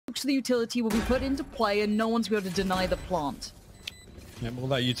the utility will be put into play and no one's going to be able to deny the plant. Yeah, all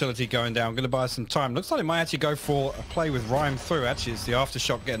that utility going down. Going to buy some time. Looks like it might actually go for a play with Rhyme through. Actually, it's the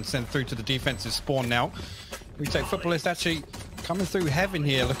aftershock getting sent through to the defensive spawn now. Retake Futbolist actually coming through heaven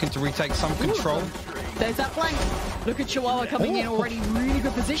here, looking to retake some control. There's that flank. Look at Chihuahua coming in already. Really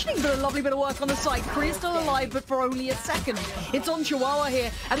good positioning, but a lovely bit of work on the side. CREA still alive, but for only a second. It's on Chihuahua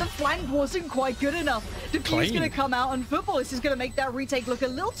here, and the flank wasn't quite good enough. Defue's going to come out, and Futbolist is going to make that retake look a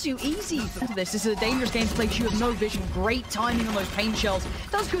little too easy. This is a dangerous game to play. You have no vision. Great timing on those pain shells.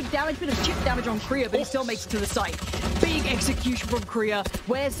 Does good damage, bit of chip damage on CREA, but he still makes it to the site. Big execution from CREA.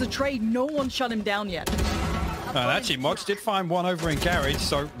 Where's the trade? No one shut him down yet. Actually, mojj did find one over in garage,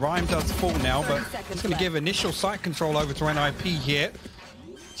 so Rhyme does fall now, but it's going to give initial site control over to NIP here.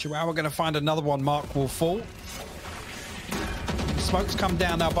 Chihuahua going to find another one. Mark will fall. Smokes come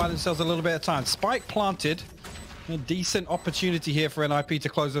down now, buy themselves a little bit of time. Spike planted. A decent opportunity here for NIP to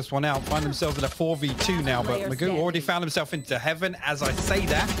close this one out. Find themselves in a 4v2 now, but mojj already found himself into heaven. As I say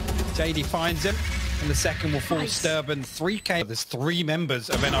that, Jady finds him. And the second will fall STERBEN 3K. There's 3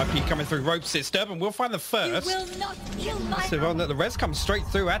 members of NIP coming through ropes here. STERBEN will find the first. You will not kill my so the res comes straight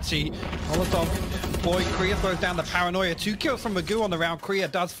through actually. Molotov deployed. CREA throws down the paranoia. 2 kills from mojj on the round. CREA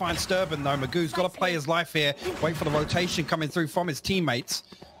does find STERBEN though. mojj's got to play his life here. Wait for the rotation coming through from his teammates.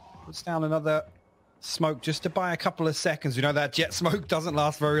 Puts down another smoke just to buy a couple of seconds. We know that jet smoke doesn't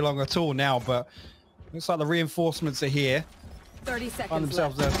last very long at all now, but looks like the reinforcements are here. 30 seconds Find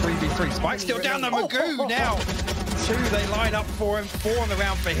themselves a 3v3. Spike still down to mojj now. 2 they line up for him. 4 on the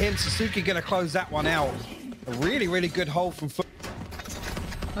round for him. SasuKe going to close that one out. A really, really good hold from Foot.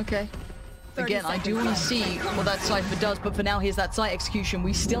 Okay. Again, I do want to see what that Cypher does, but for now, here's that site execution.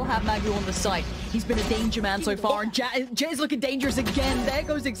 We still have marqnue on the site. He's been a danger man so far, and Jay's looking dangerous again. There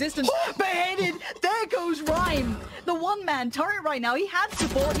goes Existence. Beheaded. There goes Rhyme. The one-man turret right now. He had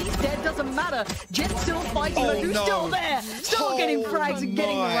support. He's dead. Doesn't matter. Jet's still fighting. mojj's still there. Still getting frags and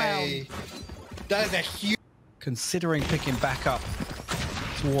getting around. That is a huge... Considering picking back up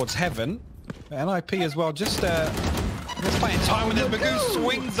towards heaven. NIP as well. Just playing time with it. mojj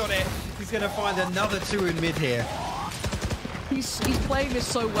swings on it. He's going to find another 2 in mid here. He's playing this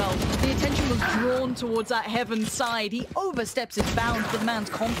so well. The attention was drawn towards that heaven side. He oversteps his bounds, but the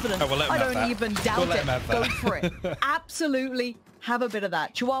man's confident. I don't even doubt it. Go for it. Absolutely. Have a bit of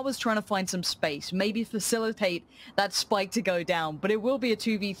that. Chihuahua's trying to find some space, maybe facilitate that spike to go down, but it will be a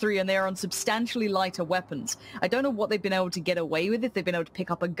 2v3 and they're on substantially lighter weapons. I don't know what they've been able to get away with, if they've been able to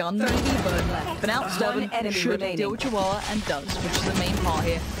pick up a gun maybe, but for now, STERBEN should deal with Chihuahua and does, which is the main part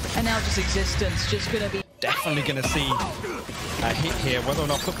here. And now just Existence, just going to be... Definitely going to see a hit here, whether or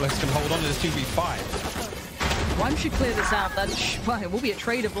not Futbolist can hold on to this 2v5. Rhyme should clear this out. Well, it will be a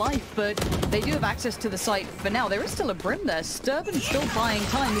trade of life, but they do have access to the site for now. There is still a Brim there. STERBEN's still buying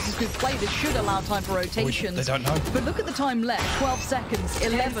time. This is good play. This should allow time for rotations. They don't know. But look at the time left. 12 seconds.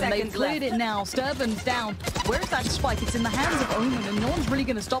 11. They've cleared it now. STERBEN's down. Where's that spike? It's in the hands of Omen, and no one's really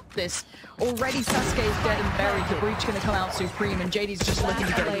going to stop this. Already SasuKe is dead and buried. The breach going to come out supreme, and Jady's just looking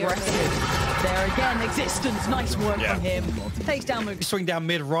to get aggressive. There again. Existence. Nice work from him. Takes down mojj. Swing down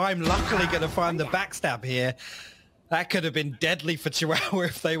mid. Rhyme luckily going to find the backstab here. That could have been deadly for Chihuahua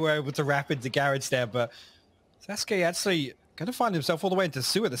if they were able to wrap into garage there, but SasuKe actually going to find himself all the way into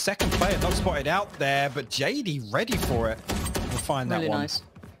sewer. The second player not spotted out there, but Jady ready for it. We'll find that one. Nice.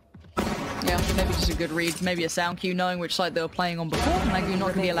 Yeah, maybe just a good read, maybe a sound cue, knowing which side they were playing on before. marqnue not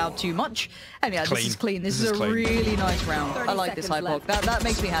going to be allowed too much. And yeah, this is clean. This is a really nice round. I like this high block. That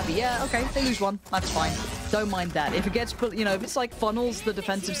makes me happy. Yeah, okay, they lose one. That's fine. Don't mind that. If it gets put, you know, if it's like funnels the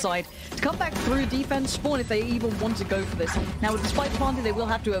defensive side to come back through defense spawn if they even want to go for this. Now with the spike planted, they will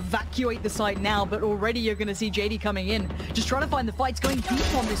have to evacuate the site now, but already you're going to see Jady coming in, just trying to find the fights, going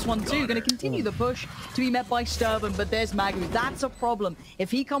deep on this one too. Going to continue the push to be met by STERBEN, but there's marqnue. That's a problem.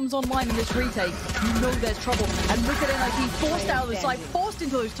 If he comes online in this retake, you know there's trouble. And look at NIP forced out of the site, forced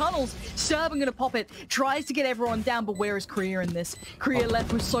into those tunnels. STERBEN going to pop it, tries to get everyone down, but where is CREA in this? CREA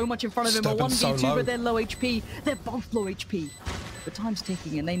left with so much in front of him. A 1v2, but they're low HP. They're both low HP. The time's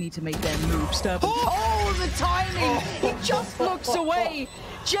ticking and they need to make their move. STERBEN. Oh, the timing! He just looks away.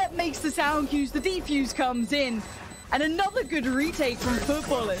 Jet makes the sound cues. The defuse comes in. And another good retake from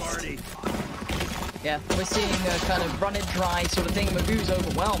Futbolist. Yeah, we're seeing a kind of run it dry sort of thing. mojj's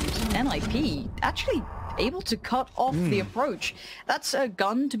overwhelmed. NIP actually able to cut off the approach. That's a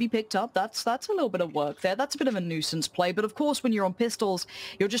gun to be picked up. That's a little bit of work there. That's a bit of a nuisance play. But of course, when you're on pistols,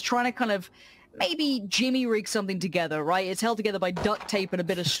 you're just trying to kind of maybe Jimmy rig something together, right? It's held together by duct tape and a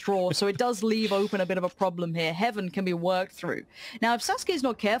bit of straw, so it does leave open a bit of a problem here. Heaven can be worked through. Now, if SasuKe's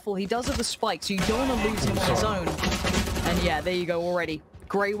not careful, he does have the spike, so you don't want to lose him on his own. And yeah, there you go already.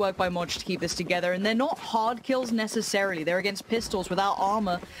 Great work by mojj to keep this together. And they're not hard kills necessarily. They're against pistols without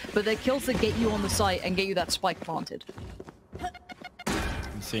armor, but they're kills that get you on the site and get you that spike planted.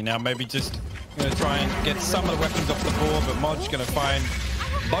 See now, maybe just going to try and get some of the weapons off the board, but mojj going to find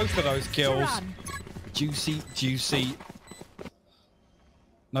both of those kills. Juicy, juicy.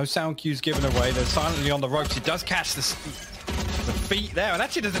 No sound cues given away. They're silently on the ropes. He does catch the feet there. And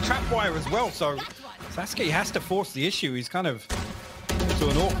actually, there's a trap wire as well. So SasuKe has to force the issue. He's kind of to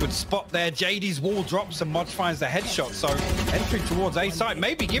an awkward spot there. Jady's wall drops and mojj finds the headshot. So entry towards A side.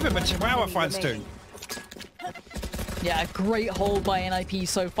 Maybe give him a chihuahua finds two. Yeah, great hold by NIP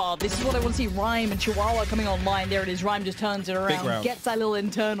so far. This is what I want to see. Rhyme and Chihuahua coming online. There it is. Rhyme just turns it around, gets that little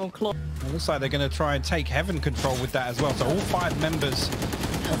internal claw. It looks like they're going to try and take heaven control with that as well. So all 5 members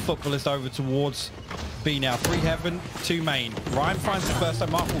of Futbolist over towards B now. 3 heaven, 2 main. Rhyme finds the first, so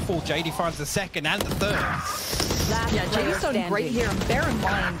Mark will fall. Jady finds the second and the third. Yeah, Jady's done great here, and bear in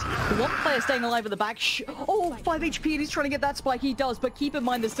mind, the one player staying alive at the back. Oh, 5 HP, and he's trying to get that spike. He does, but keep in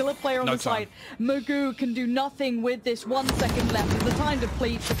mind, there's still a player on the side. mojj can do nothing with this. 1 second left. The time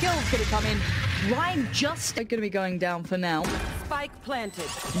deplete. The kill's going to come in. Rhyme just going to be going down for now. Spike planted.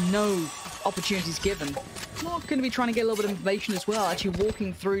 No opportunities given. Mark going to be trying to get a little bit of information as well. Actually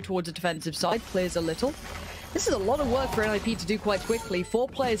walking through towards the defensive side. Clears a little. This is a lot of work for NIP to do quite quickly. 4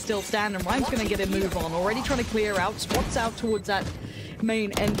 players still stand, and Rhyme's going to get a move on. Already trying to clear out. Spots out towards that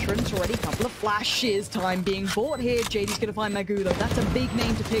main entrance. Already a couple of flashes. Time being bought here. Jady's going to find mojj, though. That's a big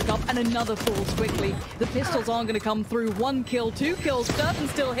name to pick up, and another falls quickly. The pistols aren't going to come through. 1 kill, 2 kills.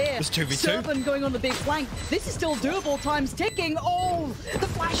 STERBEN's still here. It's 2v2. STERBEN going on the big flank. This is still doable. Time's ticking. Oh, the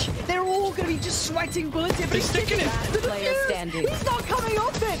flash. They're all going to be just sweating bullets. They're sticking it. Player standing. He's not coming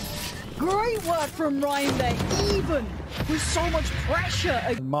off it. Great work from Rhyme there, even with so much pressure.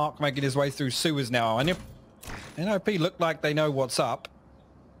 Mark making his way through sewers now. And NIP look like they know what's up.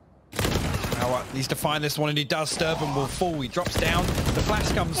 Now needs to find this one, and he does. STERBEN will fall. He drops down. The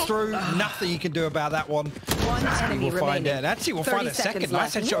flash comes through. Nothing he can do about that one. Enemy will find it. Actually, we'll find a 30 second. seconds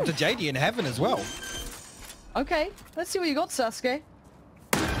Nice left. headshot to Jady in heaven as well. Okay, let's see what you got, SasuKe.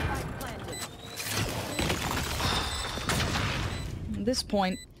 At this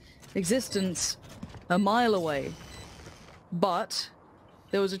point, existence a mile away, but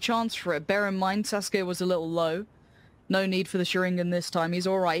there was a chance for it. Bear in mind, SasuKe was a little low. No need for the Sharingan this time. He's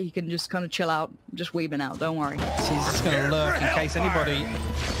alright. He can just kind of chill out, just weaving out. Don't worry. He's just going to lurk in case anybody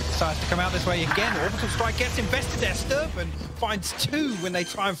decides to come out this way again. Orbital strike gets invested there. STERBEN finds 2 when they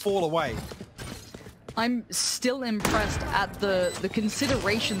try and fall away. I'm still impressed at the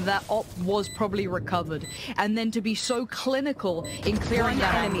consideration that op was probably recovered, and then to be so clinical in clearing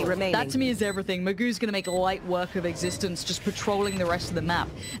that enemy remaining. That to me is everything. mojj's going to make light work of existence, just patrolling the rest of the map,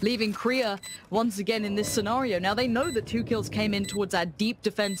 leaving CREA once again in this scenario. Now they know that 2 kills came in towards that deep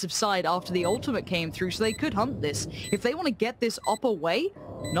defensive side after the ultimate came through, so they could hunt this. If they want to get this op away,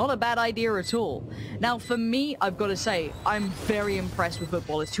 not a bad idea at all. Now for me, I've got to say, I'm very impressed with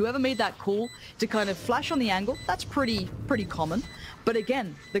Futbolist. Whoever made that call to kind of flash on the angle, that's pretty common. But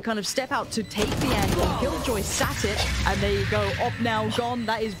again, the kind of step out to take the angle, Killjoy sat it, and there you go, op now gone.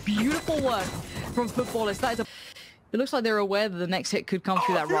 That is beautiful work from Futbolist. That is a... It looks like they're aware that the next hit could come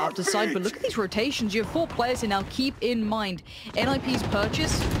through that raptor side, but look at these rotations. You have 4 players here now. Keep in mind, NIP's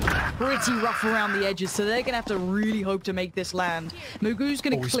purchase, pretty rough around the edges, so they're going to have to really hope to make this land. mojj's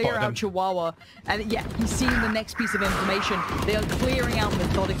going to clear out Chihuahua, and yeah, he's seeing the next piece of information. They are clearing out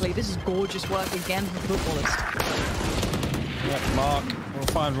methodically. This is gorgeous work again from Futbolist. Yep, Mark will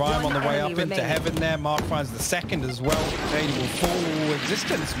find Rhyme on the way up into heaven there. Mark finds the second as well. Jady will fall.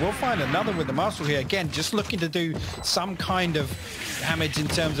 Existence will find another with the muscle here. Again, just looking to do some kind of damage in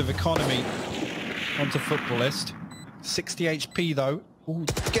terms of economy onto Futbolist. 60 HP though. Ooh,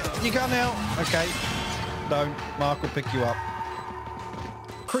 get your gun out. Okay. Don't. Mark will pick you up.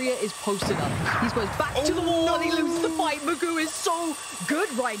 CREA is posted up. He goes back to the wall and he loses the fight. mojj is so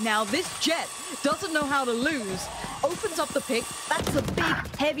good right now. This Jet doesn't know how to lose. Opens up the pick. That's a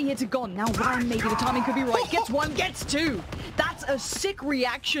big, heavy hitter gone. Now Ryan, maybe the timing could be right. Gets 1, gets 2. That's a sick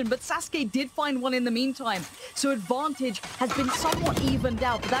reaction, but SasuKe did find 1 in the meantime. So advantage has been somewhat evened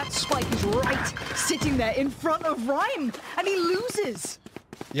out, but that spike is right sitting there in front of Rhyme, and he loses.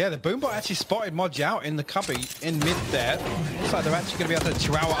 Yeah, the Boombot actually spotted mojj out in the cubby in mid there. Looks like they're actually going to be able to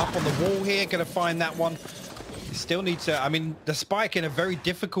chihuahua up on the wall here. Going to find that one. You still need to, I mean, the spike in a very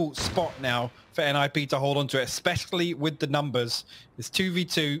difficult spot now for NIP to hold on to it, especially with the numbers. It's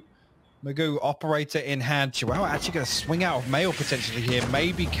 2v2. mojj operator in hand. Chihuahua actually going to swing out of mail potentially here.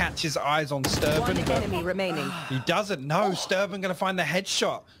 Maybe catches eyes on STERBEN. 1 enemy remaining. He doesn't know. STERBEN going to find the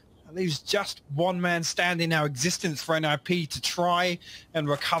headshot. Leaves just one man standing now. Existence for NIP to try and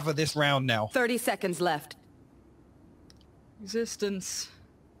recover this round now. 30 seconds left. Existence,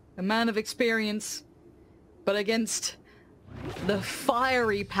 a man of experience, but against the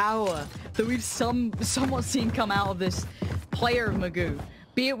fiery power that we've somewhat seen come out of this player of Magoo.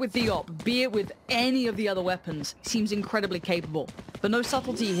 Be it with the op, be it with any of the other weapons, seems incredibly capable. But no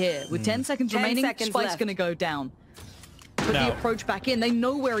subtlety here. With 10 seconds remaining, Spike's going to go down. But the approach back in, they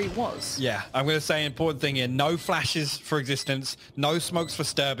know where he was. Yeah, I'm going to say an important thing here. No flashes for Existence, no smokes for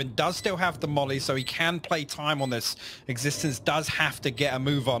STERBEN. Does still have the molly, so he can play time on this. Existence does have to get a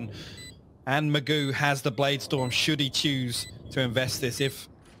move on. And Magoo has the Blade Storm, should he choose to invest this. If,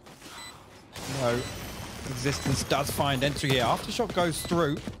 you know, Existence does find entry here. Aftershock goes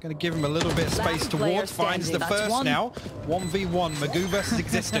through. Going to give him a little bit of space towards. Finds the first now. 1v1, Magoo versus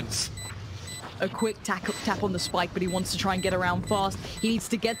Existence. A quick tap on the spike, but he wants to try and get around fast. He needs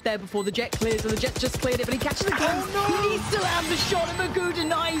to get there before the jet clears, and the jet just cleared it, but he catches the gun. He needs to land the shot, and Magoo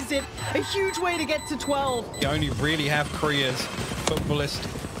denies it. A huge way to get to 12. You only really have CREAs. Futbolist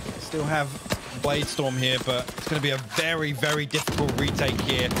still have Blade Storm here, but it's going to be a very, very difficult retake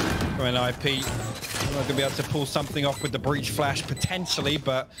here for NIP. They're not going to be able to pull something off with the breach flash, potentially,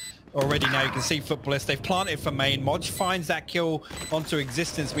 but already now you can see Futbolist. They've planted for main. mojj finds that kill onto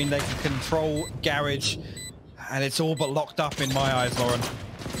Existence, meaning they can control Garage, and it's all but locked up in my eyes, Lauren.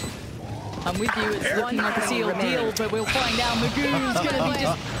 I'm with you, it's looking like a sealed deal, but we'll find out. Magoo's going to be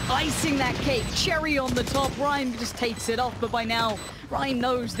just icing that cake. Cherry on the top. Ryan just takes it off, but by now, Ryan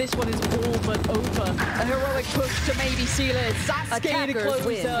knows this one is all but over. A heroic push to maybe seal it. SasuKe to close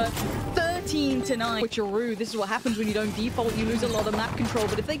 13-9. Switcheroo. This is what happens when you don't default. You lose a lot of map control,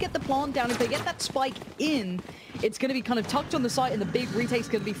 but if they get the plant down, if they get that spike in, it's going to be kind of tucked on the site, and the big retake's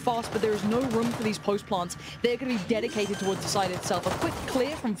going to be fast, but there is no room for these post plants. They're going to be dedicated towards the site itself. A quick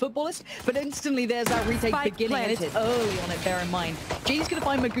clear from Futbolist, but instantly there's that retake beginning, and it's early on it, bear in mind. Jady's going to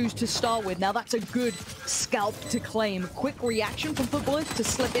find Magoo's to start with. Now that's a good scalp to claim. Quick reaction from Futbolist to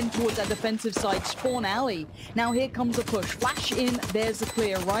slip in towards that defensive side, spawn alley. Now here comes a push. Flash in, there's the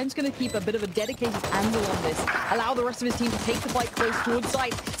clear. Ryan's going to keep a bit of a dedicated angle on this. Allow the rest of his team to take the fight close towards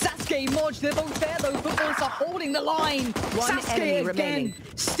site. SasuKe, mojj, they're both there though. Futbolists are holding the line. SasuKe again,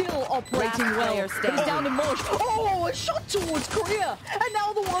 still operating well. But it's down to mojj. Oh, a shot towards CREA. And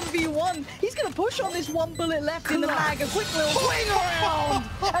now the 1v1. He's going to push on this one bullet left in the mag. A quick little swing around.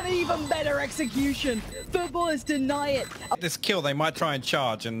 An even better execution. Futbolists deny it. This kill, they might try and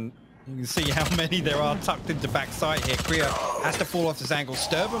charge, and you can see how many there are tucked into backside here. CREA has to fall off this angle.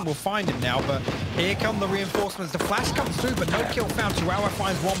 STERBEN will find him now, but here come the reinforcements. The flash comes through, but no kill found. Chiwawa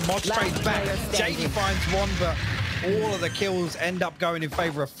finds one, mojj trades back. Jady finds one, but all of the kills end up going in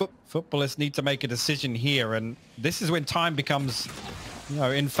favor of Futbolists. Need to make a decision here, and this is when time becomes, you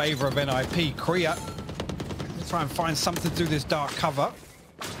know, in favor of NIP. CREA, let's try and find something through this dark cover.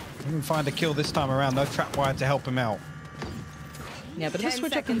 Didn't find a kill this time around. No trap wire to help him out. Yeah, but a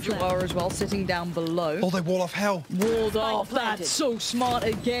switch up from Chiwawa as well, sitting down below. Oh, they wall off hell. Walled off. That's so smart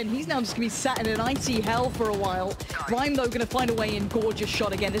again. He's now just going to be sat in an icy hell for a while. Rhyme, though, going to find a way in. Gorgeous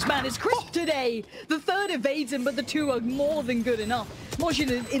shot again. This man is crisp today. The third evades him, but the two are more than good enough.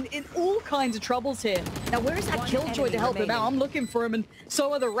 mojj in all kinds of troubles here. Now, where is that Killjoy to help him out? I'm looking for him, and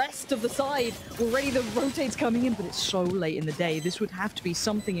so are the rest of the side. Already the rotates coming in, but it's so late in the day. This would have to be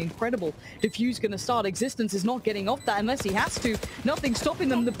something incredible. Diffuse going to start. Existence is not getting off that unless he has to. Nothing stopping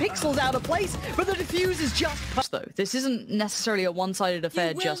them. The pixel's out of place, but the diffuse is just... Though this isn't necessarily a one-sided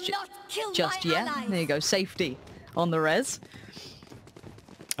affair just yet. There you go. Safety on the res.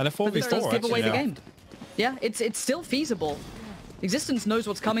 And a 4v4 does give away the yeah. game. Yeah, it's still feasible. Existence knows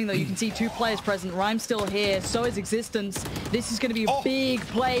what's coming, though. You can see two players present. Rhyme's still here. So is Existence. This is going to be a big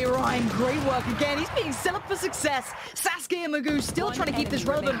play. Rhyme, great work again. He's being set up for success. SasuKe and Magoo still trying to keep this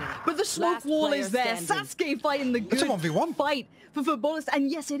relevant, but the smoke wall is there. SasuKe fighting the good it's a 1v1 fight for Futbolist,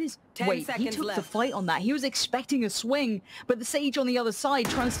 and yes, it is. Wait, he took the fight on that. He was expecting a swing, but the Sage on the other side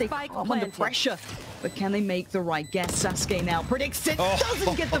trying to stay calm under pressure. But can they make the right guess? SasuKe now predicts it.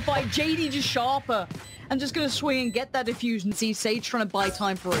 Doesn't get the fight. Jady just sharper. And just going to swing and get that diffusion. See Sage trying to buy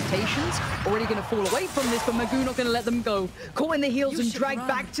time for rotations. Already going to fall away from this, but Magoo not going to let them go. Caught in the heels and dragged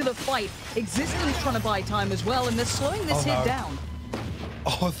back to the fight. Existence trying to buy time as well, and they're slowing this hit down. Oh,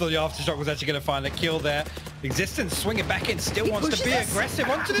 I thought the Aftershock was actually going to find a kill there. Existence swinging back in, still wants to be aggressive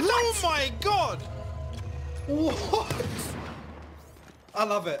onto this. Oh my god! What? I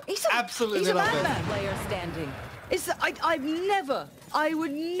love it. Absolutely love it. Player standing. I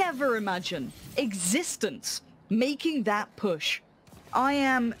would never imagine Existence making that push I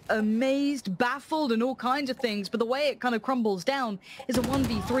am amazed, baffled, and all kinds of things, but the way it kind of crumbles down is a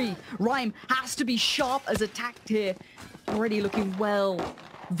 1v3. Rhyme has to be sharp as attacked here. Already looking well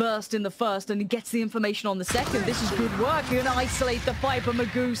versed in the first, and he gets the information on the second. This is good work. You're gonna isolate the fight, but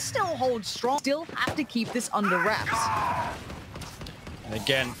mojj still holds strong. Still have to keep this under wraps. And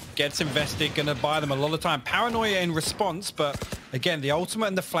again, gets invested, gonna buy them a lot of time. Paranoia in response, but again, the ultimate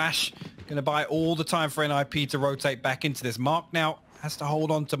and the flash gonna buy all the time for NIP to rotate back into this. Mark now has to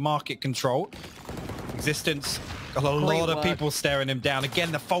hold on to market control. Existence, got a lot of people staring him down.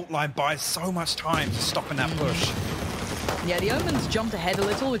 Again, the fault line buys so much time to stopping that push. Yeah, the Omens jumped ahead a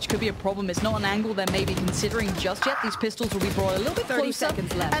little, which could be a problem. It's not an angle they're maybe considering just yet. These pistols will be brought a little bit closer and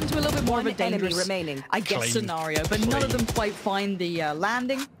to a little bit more of a dangerous, I guess, scenario. But none of them quite find the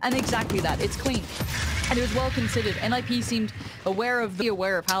landing, and exactly that. It's clean. And it was well considered. NIP seemed aware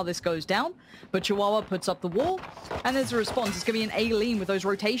of how this goes down, but chiwawa puts up the wall, and there's a response. It's going to be an A lean with those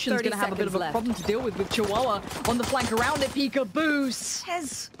rotations. Going to have a bit of a problem to deal with chiwawa on the flank around it. Peekaboo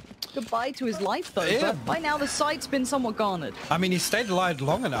says goodbye to his life, though. Yeah. But by now, the site's been somewhat garnered. I mean, he stayed alive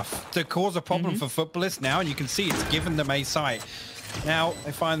long enough to cause a problem for Futbolist now, and you can see it's given them a site. Now,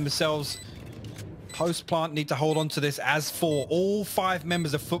 they find themselves post-plant, need to hold on to this as for all 5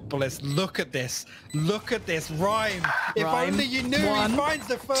 members of Futbolist. Look at this. Look at this. Rhyme. If only you knew. He finds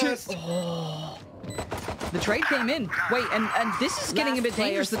the first. The trade came in. Wait, and this is getting a bit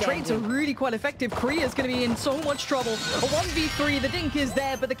dangerous. The trades are really quite effective. CREA is going to be in so much trouble. A 1v3, the dink is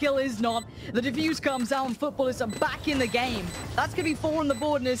there, but the kill is not. The defuse comes out, and Futbolists are back in the game. That's going to be 4 on the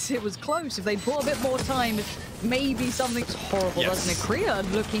board, and it was close. If they bought a bit more time, maybe something's horrible, doesn't it? CREA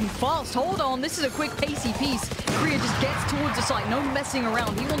looking fast. Hold on, this is a quick pacey piece. CREA just gets towards the site, no messing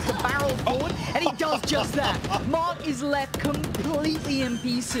around. He wants to barrel forward, and he does just that. Mark is left completely in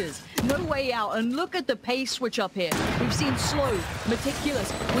pieces. No way out, and look at the pace switch up here. We've seen slow,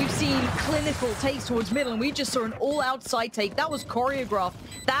 meticulous. We've seen clinical takes towards middle, and we just saw an all-out side take. That was choreographed.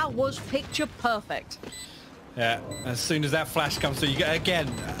 That was picture perfect. Yeah, as soon as that flash comes through, you get, again,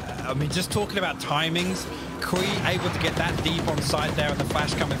 I mean, just talking about timings, CREA able to get that deep on side there and the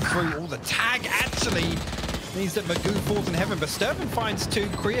flash coming through. All the tag actually means that mojj falls in heaven, but STERBEN finds 2.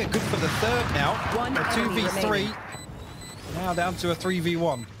 CREA good for the third now. A 2v3. Now down to a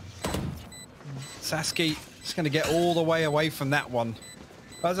 3v1. SasuKe is going to get all the way away from that one.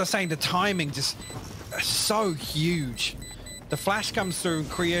 But as I was saying, the timing just so huge. The flash comes through and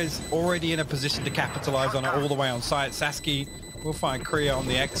CREA is already in a position to capitalize on it all the way on site. SasuKe will find CREA on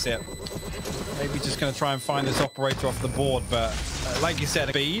the exit. Maybe just going to try and find this operator off the board, but like you said,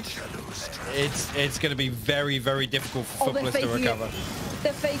 speed, it's going to be very, very difficult for Futbolist to recover.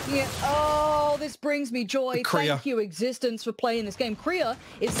 They're faking it. Oh, this brings me joy. Thank you, Existence, for playing this game. CREA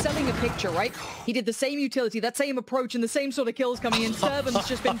is selling a picture, right? He did the same utility, that same approach, and the same sort of kills coming in. STERBEN's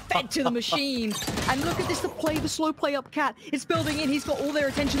just been fed to the machine. And look at this, the slow play up cat. It's building in. He's got all their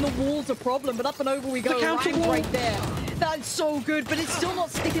attention. The wall's a problem, but up and over we go. Right there. That's so good, but it's still not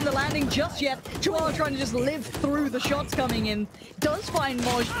sticking the landing just yet. chiwawa trying to just live through the shots coming in. Does find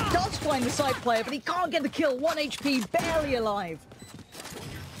mojj, does find the side player, but he can't get the kill. 1 HP, barely alive.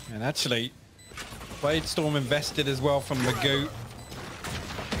 And actually, Bladestorm invested as well from mojj.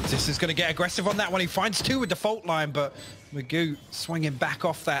 This is going to get aggressive on that one. He finds 2 with the fault line, but mojj swinging back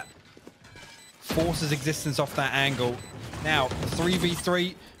off that. Forces Existence off that angle. Now,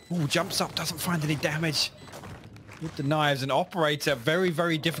 3v3. Ooh, jumps up, doesn't find any damage. With the knives, an operator, very,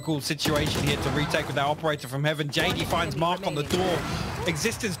 very difficult situation here to retake with that operator from heaven. Jady finds Mark on the door.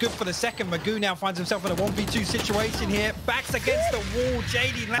 Existence good for the second. mojj now finds himself in a 1v2 situation here. Backs against the wall.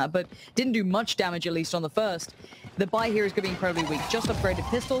 Jady... but didn't do much damage, at least on the first. The buy here is going to be incredibly weak. Just upgraded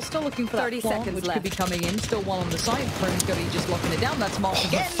pistol. Still looking for that plant, which could be coming in. Still one on the side. Prim's going to be just locking it down. That's Mark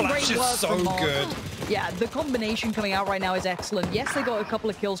again. The flash is so good. Yeah, the combination coming out right now is excellent. Yes, they got a couple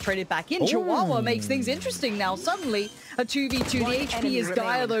of kills traded back in. chiwawa makes things interesting now. Suddenly, a 2v2. The HP is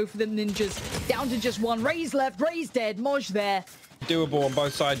dire, though, for the ninjas. Down to just 1. Ray's left. Ray's dead. mojj there. Doable on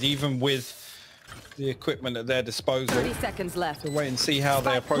both sides, even with the equipment at their disposal. 30 seconds left. We'll wait and see how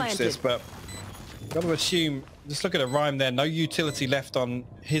they approach this, but got to assume, just look at a Rhyme there, no utility left on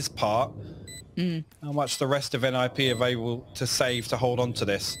his part. How much the rest of NIP are able to save to hold on to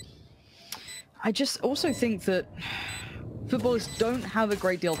this. I just also think that Futbolists don't have a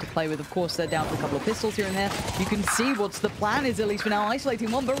great deal to play with. Of course, they're down to a couple of pistols here and there. You can see what's the plan is, at least for now,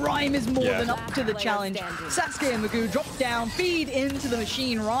 isolating one, but Rhyme is more than up to the challenge. SasuKe and mojj drop down, feed into the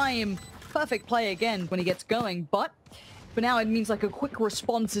machine. Rhyme, perfect play again when he gets going, but for now it means like a quick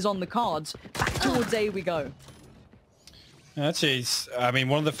response is on the cards. Back towards A we go. I mean,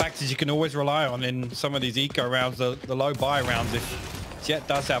 one of the factors you can always rely on in some of these eco rounds, the low buy rounds. If Jet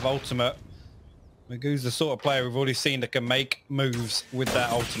does have ultimate. magoo's the sort of player we've already seen that can make moves with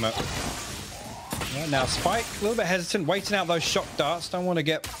that ultimate. Right, now Spike, a little bit hesitant, waiting out those shock darts. Don't want to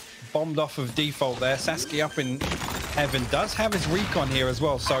get bombed off of default there. SasuKe up in heaven does have his recon here as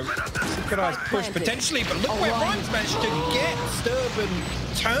well, so synchronized push potentially, but look where Ryan's managed to get.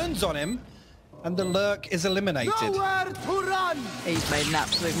 STERBEN turns on him, and the lurk is eliminated. Nowhere to run! He's made an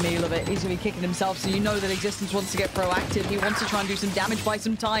absolute meal of it. He's going to be kicking himself, so you know that Existence wants to get proactive. He wants to try and do some damage, buy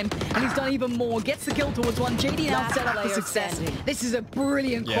some time, and he's done even more. Gets the kill towards one. Jady now set up for success. This is a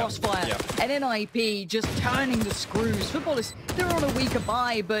brilliant crossfire. And NIP just turning the screws. Futbolist, they're on a weaker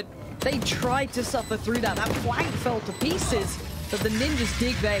buy, but they tried to suffer through that. That flank fell to pieces. But the ninjas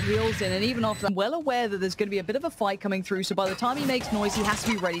dig their heels in, and even after that, well aware that there's going to be a bit of a fight coming through, so by the time he makes noise, he has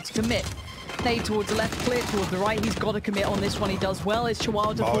to be ready to commit. Nade towards the left, clear towards the right. He's got to commit on this one. He does well. It's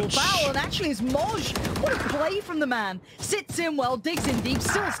Chihuahua to full foul, and actually it's mojj. What a play from the man. Sits in well, digs in deep,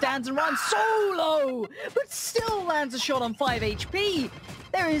 still stands and runs solo, but still lands a shot on 5 HP.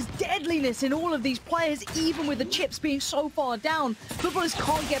 There is deadliness in all of these players, even with the chips being so far down. Futbolists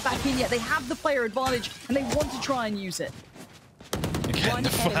can't get back in yet. They have the player advantage, and they want to try and use it. Again, the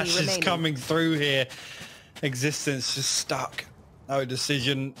flash is coming through here. Existence just stuck. No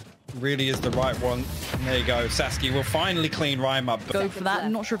decision really is the right one. There you go. SasuKe will finally clean Rhyme up. Go for that.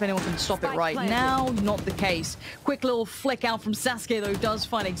 I'm not sure if anyone can stop it right now. Not the case. Quick little flick out from SasuKe, though, does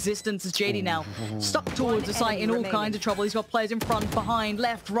find Existence as Jady now stuck towards the site in all kinds of trouble. He's got players in front, behind,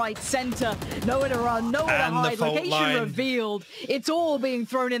 left, right, center. Nowhere to run, nowhere to hide. Location revealed. It's all being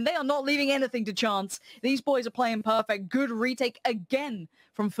thrown in. They are not leaving anything to chance. These boys are playing perfect. Good retake again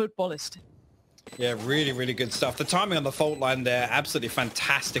from Futbolist. Yeah, really, really good stuff. The timing on the fault line there, absolutely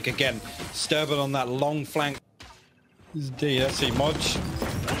fantastic. Again, STERBEN on that long flank. Let's see, mojj.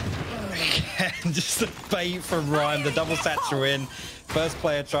 Again, just the bait from Ryan. The double sats are in. First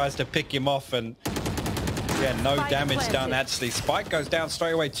player tries to pick him off, and yeah, no damage done actually. Spike goes down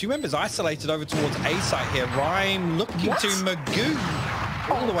straight away. Two members isolated over towards A site here. Ryan looking to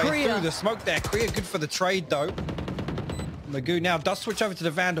magoo all the way through the smoke there. CREA good for the trade though. magoo now does switch over to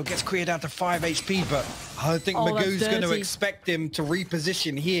the Vandal, gets CREA down to 5 HP, but I think magoo's going to expect him to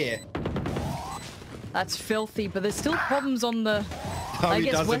reposition here. That's filthy, but there's still problems on the, I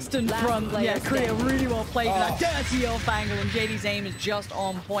guess, western front. Yeah, CREA really well played that dirty off angle, and Jady's aim is just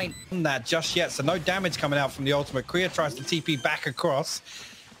on point. That just yet, so no damage coming out from the ultimate. CREA tries to TP back across.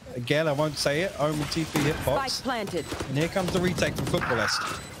 Again, I won't say it. Only TP hitbox. Planted. And here comes the retake from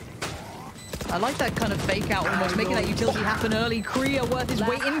Futbolist. I like that kind of fake out, almost making that utility happen early. CREA worth his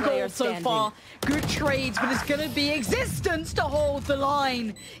weight in gold so far. Good trades, but it's going to be Existence to hold the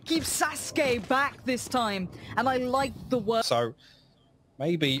line. Keep SasuKe back this time, and I like the work. So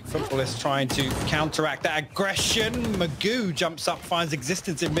maybe Futbolist trying to counteract that aggression. magoo jumps up, finds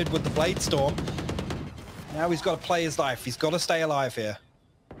Existence in mid with the Blade Storm. Now he's got to play his life. He's got to stay alive here.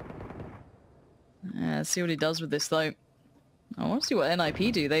 Yeah, let's see what he does with this, though. I want to see what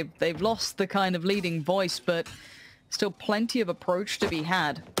NIP do. They've lost the kind of leading voice, but still plenty of approach to be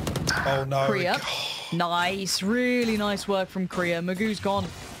had. Oh no. CREA. Nice. Really nice work from CREA. magoo's gone.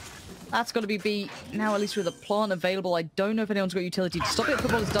 That's got to be B. Now at least with a plant available. I don't know if anyone's got utility to stop it.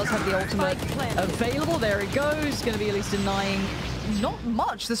 Futbolist does have the ultimate available. There it goes. Going to be at least denying. Not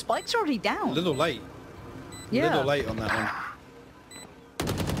much. The spike's already down. A little late. Yeah. A little late on that one.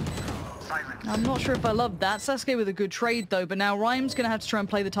 I'm not sure if I love that. SasuKe with a good trade, though, but now Rhyme's going to have to try and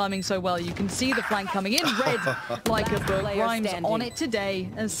play the timing so well. You can see the flank coming in red like a book. Rhyme's on it today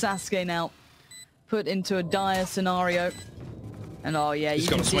as SasuKe now put into a dire scenario. And oh, yeah, you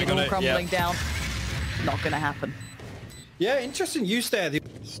can see it all crumbling down. Not going to happen. Yeah, interesting use there.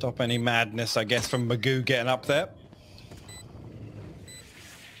 Stop any madness, I guess, from magoo getting up there.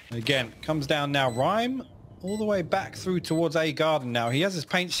 Again, comes down now. Rhyme all the way back through towards A garden now. He has his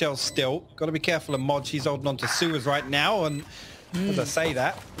paint shells still. Got to be careful of mojj. He's holding on to sewers right now, and as I say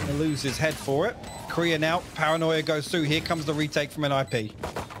that, he'll lose his head for it. CREA now, paranoia goes through. Here comes the retake from NIP.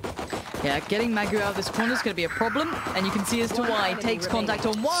 Yeah, getting magoo out of this corner is going to be a problem, and you can see as to why. Takes contact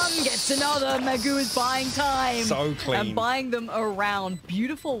on one, gets another. magoo is buying time. So clean. And buying them around.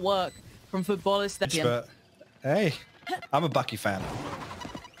 Beautiful work from Futbolist. But, hey, I'm a Bucky fan.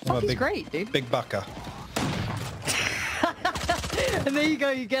 Bucky's great, dude. Big bucker. And there you go,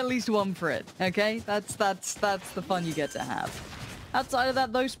 you get at least one for it, okay? That's the fun you get to have. Outside of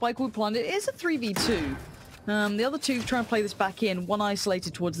that, though, Spike will plant. It is a 3v2. The other two try and play this back in. One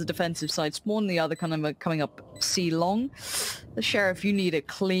isolated towards the defensive side spawn, the other kind of coming up C long. The Sheriff, you need a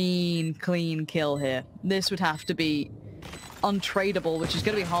clean kill here. This would have to be untradeable, which is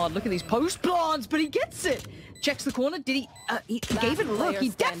going to be hard. Look at these post plants, but he gets it. Checks the corner. Did he? He gave it a look. He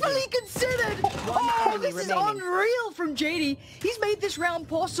definitely considered. Oh, this is unreal from Jady. He's made this round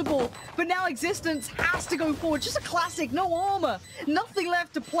possible, but now Existence has to go forward. Just a classic, no armor, nothing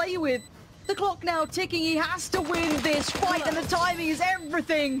left to play with. The clock now ticking. He has to win this fight, and the timing is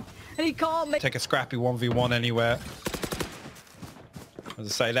everything. And he can't make... Take a scrappy 1v1 anywhere. As I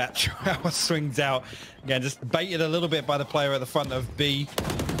say, that chiwawa swings out. Again, just baited a little bit by the player at the front of B.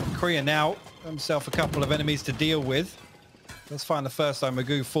 CREA now himself a couple of enemies to deal with. Let's find the first though.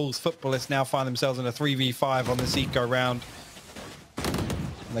 mojj falls. Futbolist now find themselves in a 3v5 on this eco round.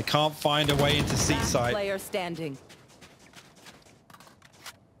 And they can't find a way into C-site. Player standing.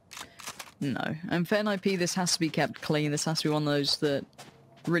 No. And for NIP, this has to be kept clean. This has to be one of those that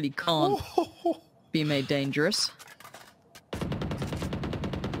really can't be made dangerous.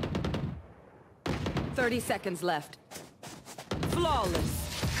 30 seconds left. Flawless.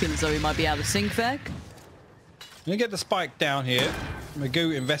 Feels as though he might be out of sync there. Gonna get the spike down here.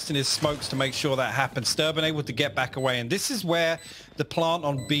 mojj investing his smokes to make sure that happens. STERBEN able to get back away, and this is where the plant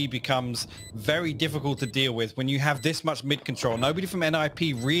on B becomes very difficult to deal with when you have this much mid control. Nobody from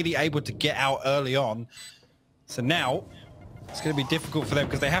NIP really able to get out early on. So now it's going to be difficult for them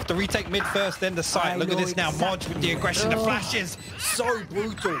because they have to retake mid first, then the site. Look at this now, mojj with the aggression, the flashes, so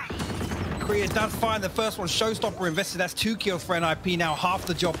brutal. CREA does find the first one, showstopper invested. That's 2 kills for NIP now, half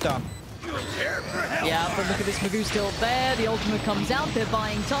the job done. Yeah, but look at this, mojj still there. The ultimate comes out. They're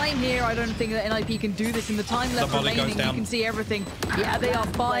buying time here. I don't think that NIP can do this in the time left remaining. You can see everything. Yeah, they are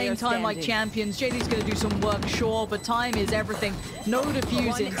buying time like champions. Jady's going to do some work, sure, but time is everything. No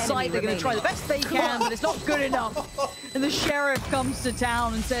defuse in sight. They're going to try the best they can, but it's not good enough. And the sheriff comes to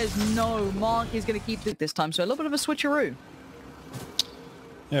town and says, no, Mark is going to keep it this time. So a little bit of a switcheroo.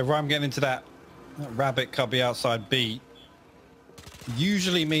 Yeah, right, I'm getting into that rabbit cubby outside B.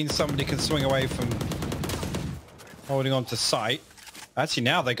 Usually means somebody can swing away from holding on to sight. Actually,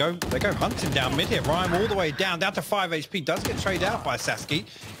 now they go hunting down mid here. Rhyme all the way down to 5 HP. Does get traded out by SasuKe.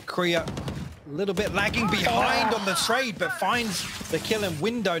 CREA a little bit lagging behind on the trade, but finds the kill in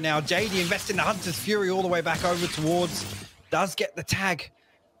window now. Jady investing the Hunter's Fury all the way back over towards. Does get the tag,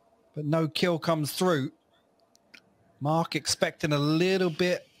 but no kill comes through. Mark expecting a little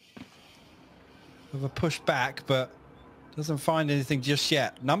bit of a push back, but doesn't find anything just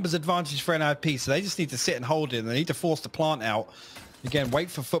yet. Numbers advantage for NIP, so they just need to sit and hold it. They need to force the plant out. Again, wait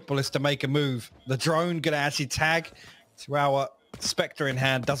for Futbolist to make a move. The drone gonna actually tag to our Spectre in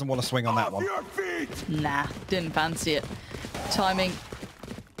hand. Doesn't want to swing on that one. Nah, didn't fancy it. Timing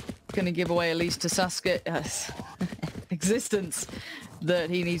gonna give away at least to SasuKe Existence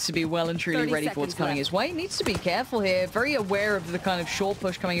that he needs to be well and truly ready for what's coming his way. Needs to be careful here. Very aware of the kind of short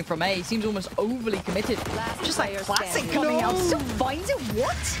push coming in from A. He seems almost overly committed. Just like classic coming out. Still finds it.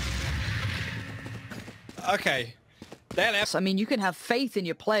 What? Okay. I mean, you can have faith in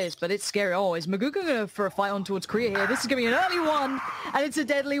your players, but it's scary. Oh, is mojj going to go for a fight on towards CREA here? This is going to be an early one, and it's a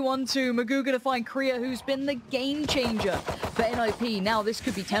deadly one too. mojj going to find CREA, who's been the game changer for NIP. Now, this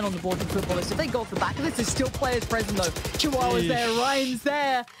could be 10 on the board for Futbolist. If they go off the back of this, there's still players present though. Chiwawa's there, Ryan's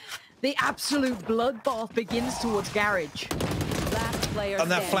there. The absolute bloodbath begins towards Garage.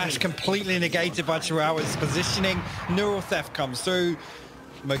 And that flash completely negated by Chiwawa's positioning. Neural theft comes through.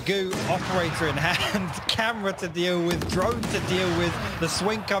 mojj, operator in hand, camera to deal with, drone to deal with. The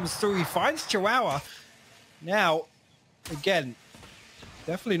swing comes through. He finds Chiwawa. Now, again,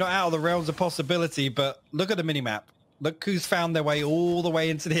 definitely not out of the realms of possibility, but look at the minimap. Look who's found their way all the way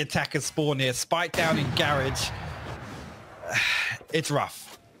into the attacker's spawn here. Spike down in Garage. It's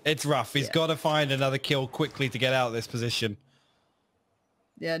rough. It's rough. He's got to find another kill quickly to get out of this position.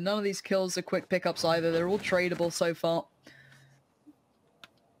 Yeah, none of these kills are quick pickups either. They're all tradable so far.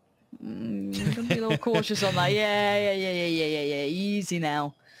 Gonna be a little cautious on that. Yeah. Easy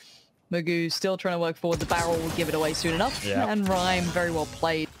now. mojj still trying to work forward. The barrel will give it away soon enough. Yeah. And Rhyme, very well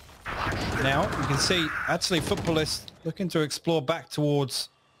played. Now, you can see, actually, Futbolist looking to explore back towards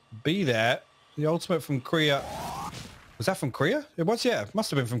B there. The ultimate from CREA. Was that from CREA? It was, yeah. It must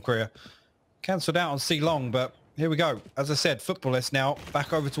have been from CREA. Cancelled out on C long, but here we go. As I said, Futbolist now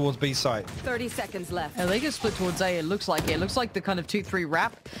back over towards B site. 30 seconds left. They can split towards A, it looks like. It looks like the kind of 2-3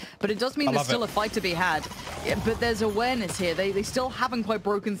 wrap, but it does mean there's still a fight to be had. Yeah, but there's awareness here. They still haven't quite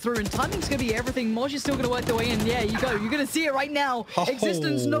broken through, and timing's going to be everything. mojj is still going to work their way in. Yeah, you go. You're going to see it right now.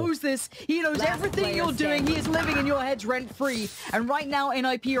 Existence knows this. He knows everything you're doing. He is living in your heads rent-free. And right now,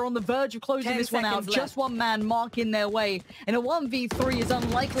 NIP are on the verge of closing this one out. Just one man, Mark, in their way. And a 1v3 is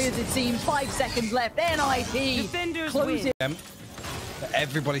unlikely as it seems. 5 seconds left. NIP closing.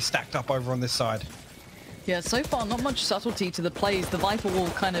 Everybody stacked up over on this side. Yeah, so far not much subtlety to the plays. The Viper wall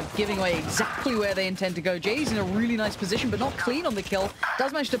kind of giving away exactly where they intend to go. Jady's in a really nice position, but not clean on the kill.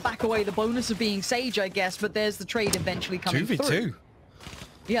 Does manage to back away, the bonus of being Sage, I guess, but there's the trade eventually coming 2v2. through.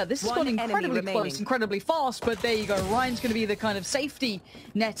 Yeah, this has gone incredibly close, incredibly fast, but there you go. Ryan's going to be the kind of safety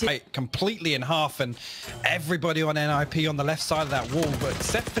net. Right, completely in half, and everybody on NIP on the left side of that wall, but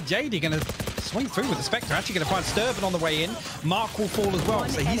except for Jady, going to swing through with the Spectre. Actually going to find STERBEN on the way in. Mark will fall as well,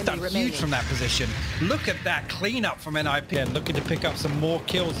 so he's done huge from that position. Look at that cleanup from NIP, and looking to pick up some more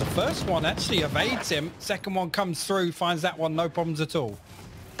kills. The first one actually evades him. Second one comes through, finds that one, no problems at all.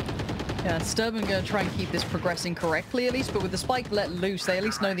 Yeah, STERBEN going to try and keep this progressing correctly at least, but with the spike let loose, they at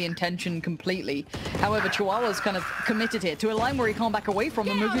least know the intention completely. However, Chihuahua's kind of committed here to a line where he can't back away from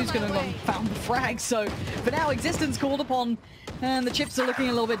them. Magoo's going to go and found the frag, so for now, existence called upon, and the chips are looking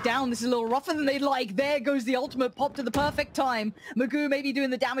a little bit down. This is a little rougher than they'd like. There goes the ultimate pop to the perfect time. Magoo maybe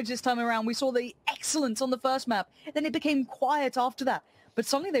doing the damage this time around. We saw the excellence on the first map, then it became quiet after that. But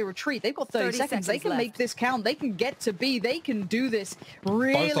suddenly they retreat. They've got 30 seconds. They can make this count. They can get to B. They can do this.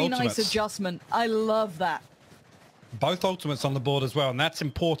 Really nice adjustment. I love that. Both ultimates on the board as well. And that's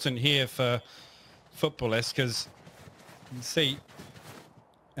important here for Futbolist because you can see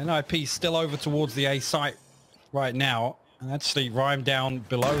NIP still over towards the A site right now. And actually Rhyme down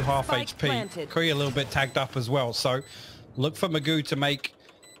below half HP. CREA a little bit tagged up as well. So look for Magoo to make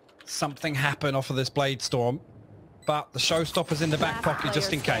something happen off of this Blade Storm. But the showstopper's in the back pocket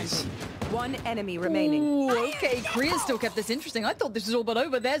just in case. One enemy remaining. Ooh, okay, CREA still kept this interesting. I thought this was all but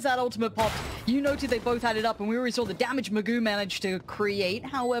over. There's that ultimate pop. You noted they both had it up, and we already saw the damage Magoo managed to create.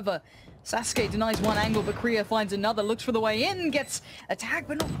 However, SasuKe denies one angle, but CREA finds another, looks for the way in, gets attacked,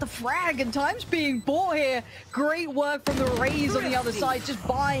 but not the frag, and time's being bought here. Great work from the Rays on the other side, just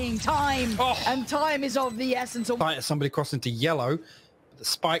buying time, and time is of the essence. Somebody crossed into yellow. The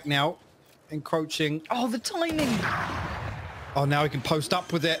spike now encroaching. Oh, the timing. Oh, now he can post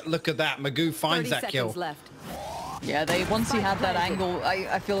up with it. Look at that. Magoo finds that kill. Left. Yeah, once he had that angle,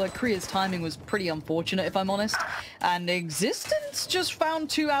 I feel like CREA's timing was pretty unfortunate, if I'm honest. And Existence just found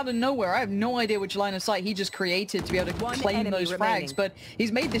two out of nowhere. I have no idea which line of sight he just created to be able to claim those frags, but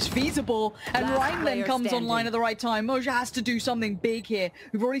he's made this feasible, and Ryan then comes online at the right time. mojj has to do something big here.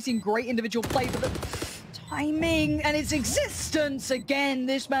 We've already seen great individual play, but the timing and its Existence again.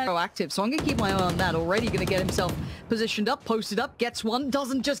 This man proactive, so I'm gonna keep my eye on that. Already gonna get himself positioned up, posted up, gets one,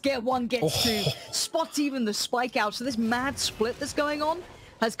 doesn't just get one, gets two, spots even the spike out. So this mad split that's going on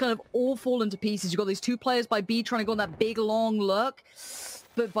has kind of all fallen to pieces. You've got these two players by B trying to go on that big long lurk,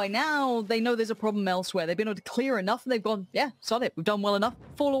 but by now they know there's a problem elsewhere. They've been able to clear enough, and they've gone, yeah, sod it, we've done well enough,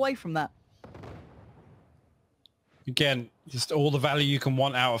 fall away from that. Again, just all the value you can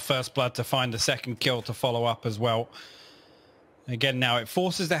want out of First Blood to find the second kill to follow up as well. Again, now it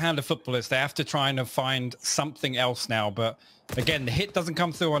forces the hand of Futbolists. They have to try and find something else now. But again, the hit doesn't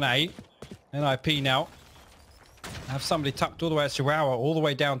come through on A. NIP now have somebody tucked all the way at Chihuahua, all the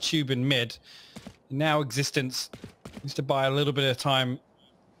way down tube in mid. Now Existence needs to buy a little bit of time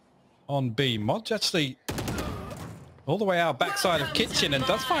on B. mojj actually all the way out backside of kitchen and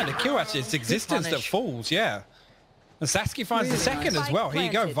does find a kill. Actually, it's Existence that falls, yeah. And SasuKe finds the second as well. Here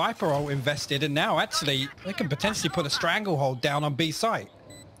you go, Viper all invested, and now actually they can potentially put a stranglehold down on B site.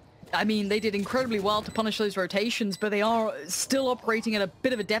 I mean, they did incredibly well to punish those rotations, but they are still operating at a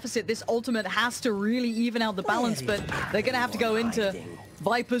bit of a deficit. This ultimate has to really even out the balance, but they're going to have to go into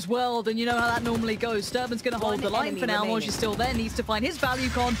Viper's world, and you know how that normally goes. STERBEN's going to hold the line for now. mojj is still there, needs to find his value,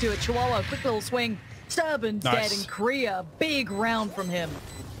 can't do it. Chihuahua, quick little swing. STERBEN's dead, and CREA, big round from him.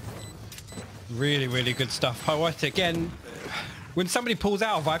 Really, really good stuff. Poetic. Again, when somebody pulls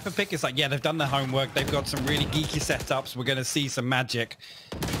out a Viper pick, it's like, yeah, they've done their homework. They've got some really geeky setups. We're going to see some magic.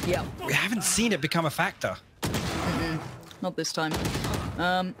 Yeah. We haven't seen it become a factor. Not this time.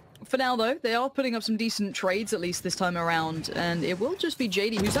 For now, though, they are putting up some decent trades, at least this time around, and it will just be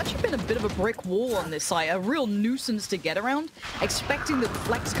Jady, who's actually been a bit of a brick wall on this site, a real nuisance to get around, expecting the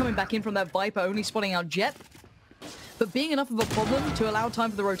flex coming back in from that Viper, only spotting out Jet. But being enough of a problem to allow time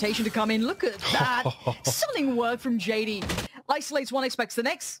for the rotation to come in. Look at that. Stunning work from Jady. Isolates one, expects the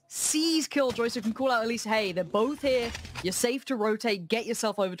next. Sees Killjoy, so can call out at least, hey, they're both here. You're safe to rotate. Get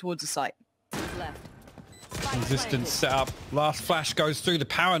yourself over towards the site. Left. Resistance set up. Last flash goes through. The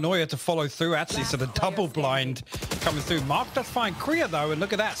paranoia to follow through, actually. So the double blind coming through. Mark does find CREA, though. And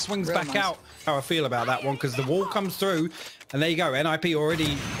look at that. Swings back out. How I feel about that one, because the wall comes through. And there you go. NIP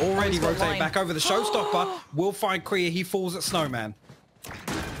already rotating back over the showstopper. Will find CREA. He falls at Snowman.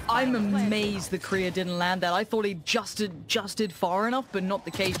 I'm amazed that CREA didn't land that. I thought he adjusted far enough, but not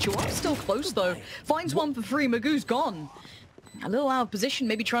the case. Chihuahua's still close, though. Finds one for free. Magoo's gone. a little out of position,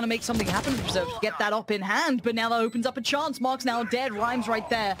 maybe trying to make something happen for himself, get that up in hand, but now that opens up a chance. Mark's now dead, Rhyme's right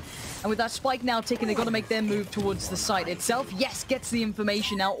there. And with that spike now taken, they've got to make their move towards the site itself. Yes, gets the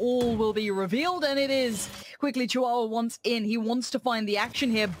information. Now all will be revealed, and it is. Quickly, Chihuahua wants in. He wants to find the action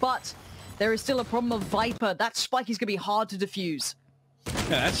here, but there is still a problem of Viper. That spike is going to be hard to defuse.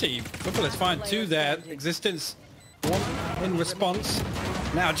 Yeah, actually, Futbolist is fine too there. Existence one in response.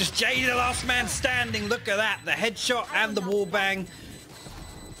 Now just Jady, the last man standing. Look at that. The headshot and the wallbang.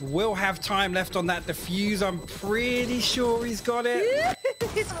 Will have time left on that defuse. I'm pretty sure he's got it.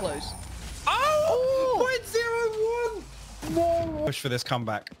 It's close. Oh! 0.01! Whoa. Push for this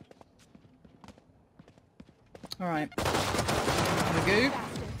comeback. All right. Magoo.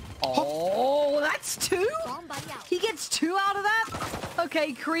 Oh, that's 2? He gets 2 out of that?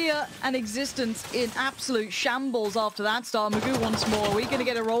 Okay, CREA and Existence in absolute shambles after that start. Magoo once more. Are we going to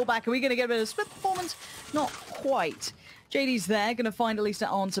get a rollback? Are we going to get a bit of split performance? Not quite. Jady's there, going to find at least an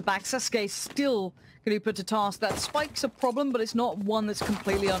answer back. SasuKe still going to be put to task. That spike's a problem, but it's not one that's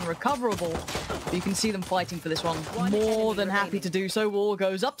completely unrecoverable. But you can see them fighting for this one. More than happy to do so. Wall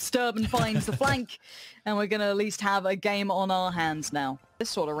goes up. STERBEN finds the flank. And we're going to at least have a game on our hands now. This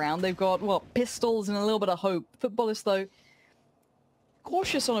sort of round, they've got, well, pistols and a little bit of hope. Futbolists, though,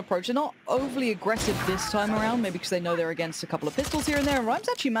 cautious on approach. They're not overly aggressive this time around, maybe because they know they're against a couple of pistols here and there. And Rhymes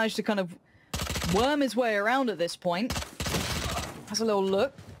actually managed to kind of worm his way around at this point. Has a little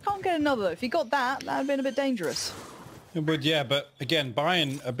look. Can't get another, though. If he got that, that would have been a bit dangerous. It would, yeah, but again,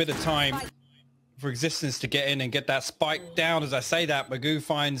 buying a bit of time for Existence to get in and get that spike down. As I say that, Magoo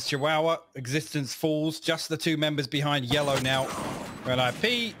finds Chihuahua. Existence falls. Just the 2 members behind yellow now.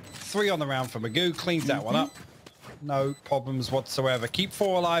 RLIP, 3 on the round for Magoo. Cleans that one up. No problems whatsoever. Keep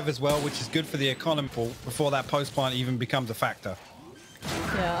 4 alive as well, which is good for the economy before that post plant even becomes a factor.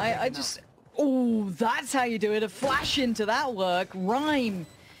 Yeah, I just... Oh, that's how you do it. A flash into that work. Rhyme.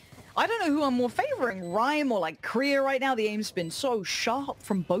 I don't know who I'm more favoring, Rhyme or like CREA right now. The aim's been so sharp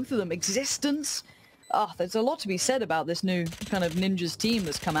from both of them. Existence. There's a lot to be said about this new kind of Ninjas team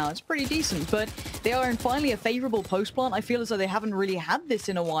that's come out. It's pretty decent, but they are in finally a favorable post plant. I feel as though they haven't really had this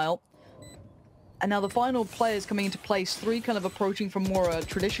in a while. And now the final players coming into place, 3 kind of approaching from more a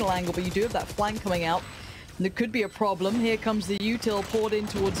traditional angle, but you do have that flank coming out. And there could be a problem. Here comes the util poured in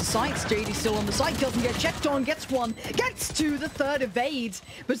towards the sites. Jady still on the site, doesn't get checked on, gets 1, gets 2, the 3rd evades.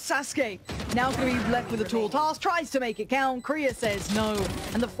 But SasuKe now going to be left with a tall task, tries to make it count. CREA says no,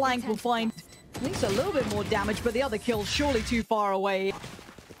 and the flank will find at least a little bit more damage, but the other kill surely too far away.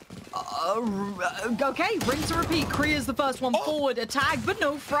 Okay, rinse and repeat. CREA's the first one forward, a tag, but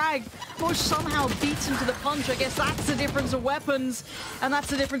no frag. mojj somehow beats him to the punch. I guess that's the difference of weapons, and that's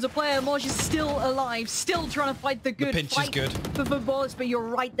the difference of player. mojj is still alive, still trying to fight the good pinch fight is good for Futbolist, but you're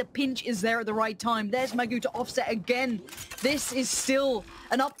right, the pinch is there at the right time. There's Magoo to offset again. This is still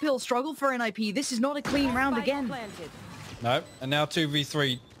an uphill struggle for NIP. This is not a clean round again. No, and now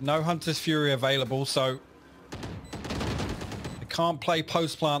 2v3. No Hunter's Fury available, so can't play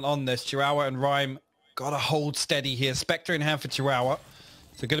post plant on this. Chihuahua and Rhyme gotta hold steady here. Spectre in hand for Chihuahua.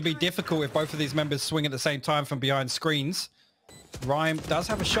 So going to be difficult if both of these members swing at the same time from behind screens. Rhyme does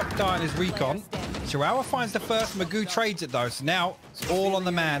have a shock dart in his recon. Chihuahua finds the first. Magoo trades it though. So now it's all on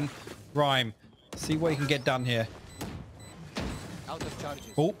the man. Rhyme. See what he can get done here.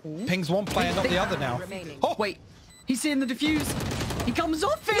 Oh, pings one player, not the other now. Oh, wait. He's seeing the defuse. He comes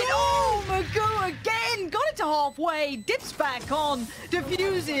off it. Oh, Magoo again. Got it to halfway. Dips back on.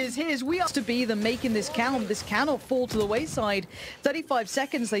 Diffuses his. We are to be them making this count. This cannot fall to the wayside. 35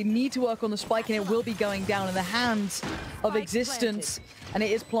 seconds. They need to work on the spike, and it will be going down in the hands of Existence. And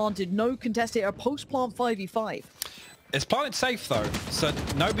it is planted. No contested. A post-plant 5v5. It's planted safe though, so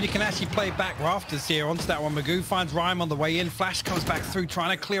nobody can actually play back rafters here onto that one. Magoo finds Rhyme on the way in. Flash comes back through,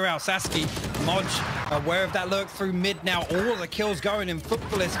 trying to clear out SasuKe. mojj aware of that lurk through mid now. All of the kills going in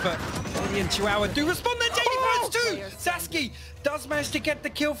Futbolist, but Jady and Chihuahua do respond. There, Jady finds 2. SasuKe does manage to get the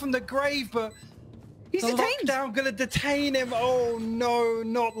kill from the grave, but he's detained. Lockdown gonna detain him. Oh no,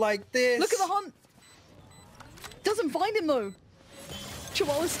 not like this. Look at the hunt. Doesn't find him though.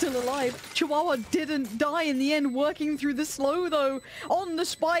 Chihuahua's still alive. Chihuahua didn't die in the end, working through the slow though. On the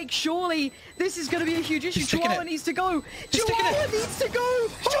spike, surely this is going to be a huge issue. Chihuahua needs to go. Chihuahua needs to go.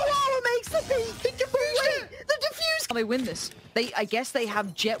 Chihuahua makes the peak. The defuse. How they win this? I guess they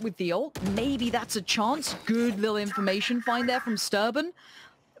have Jet with the ult. Maybe that's a chance. Good little information find there from STERBEN.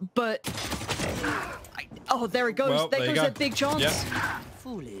 But oh, there it goes. Well, there goes that big chance. Yep.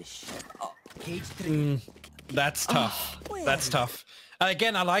 Foolish. That's tough. That's tough.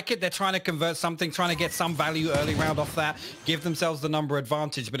 Again, I like it. They're trying to convert something, trying to get some value early round off that, give themselves the number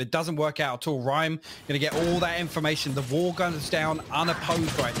advantage, but it doesn't work out at all. Rhyme going to get all that information. The wall gun is down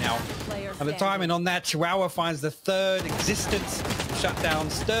unopposed right now. And the timing on that, Chihuahua finds the third existence, shut down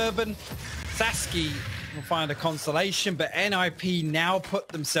STERBEN. SasuKe will find a consolation, but NIP now put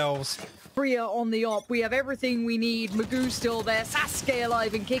themselves CREA on the op. We have everything we need. Magoo's still there. SasuKe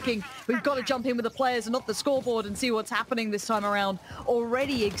alive and kicking. We've got to jump in with the players and not the scoreboard and see what's happening this time around.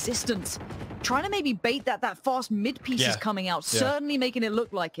 Already existence. Trying to maybe bait that fast mid piece is coming out. Certainly making it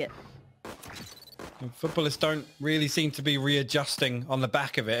look like it. Futbolists don't really seem to be readjusting on the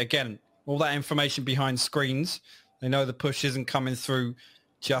back of it. Again, all that information behind screens. They know the push isn't coming through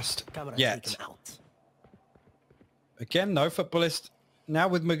just yet. Again, no Futbolist. Now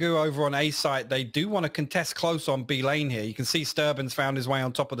with Magoo over on A site, they do want to contest close on B lane here. You can see STERBEN's found his way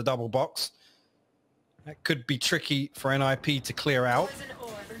on top of the double box. That could be tricky for NIP to clear out.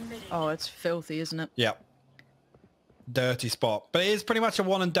 Oh, it's filthy, isn't it? Yeah. Dirty spot. But it is pretty much a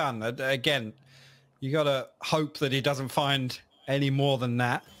one and done. Again, you got to hope that he doesn't find any more than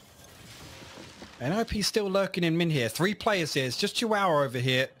that. NIP's still lurking in min here. 3 players here. It's just Chihuahua over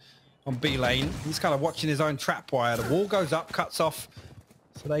here on B lane. He's kind of watching his own trap wire. The wall goes up, cuts off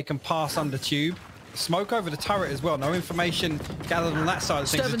so they can pass under tube. Smoke over the turret as well. No information gathered on that side of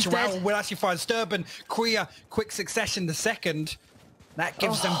things. STERBEN's Chihuahua dead. will actually find STERBEN. CREA, quick succession the second. That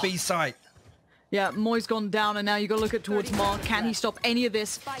gives them B site. Yeah, Moy's gone down, and now you got to look at towards Mark. Can he stop any of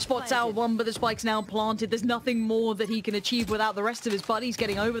this? Spots out one, but the spike's now planted. There's nothing more that he can achieve without the rest of his buddies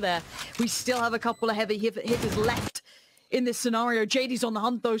getting over there. We still have a couple of heavy hitters left in this scenario. Jady's on the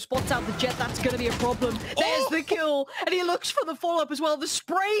hunt, though. Spots out the jet. That's going to be a problem. There's the kill, and he looks for the follow-up as well. The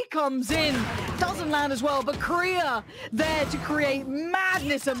spray comes in. Doesn't land as well, but CREA there to create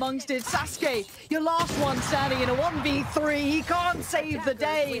madness amongst it. SasuKe, your last one standing in a 1v3. He can't save the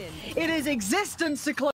day. It is existence to close.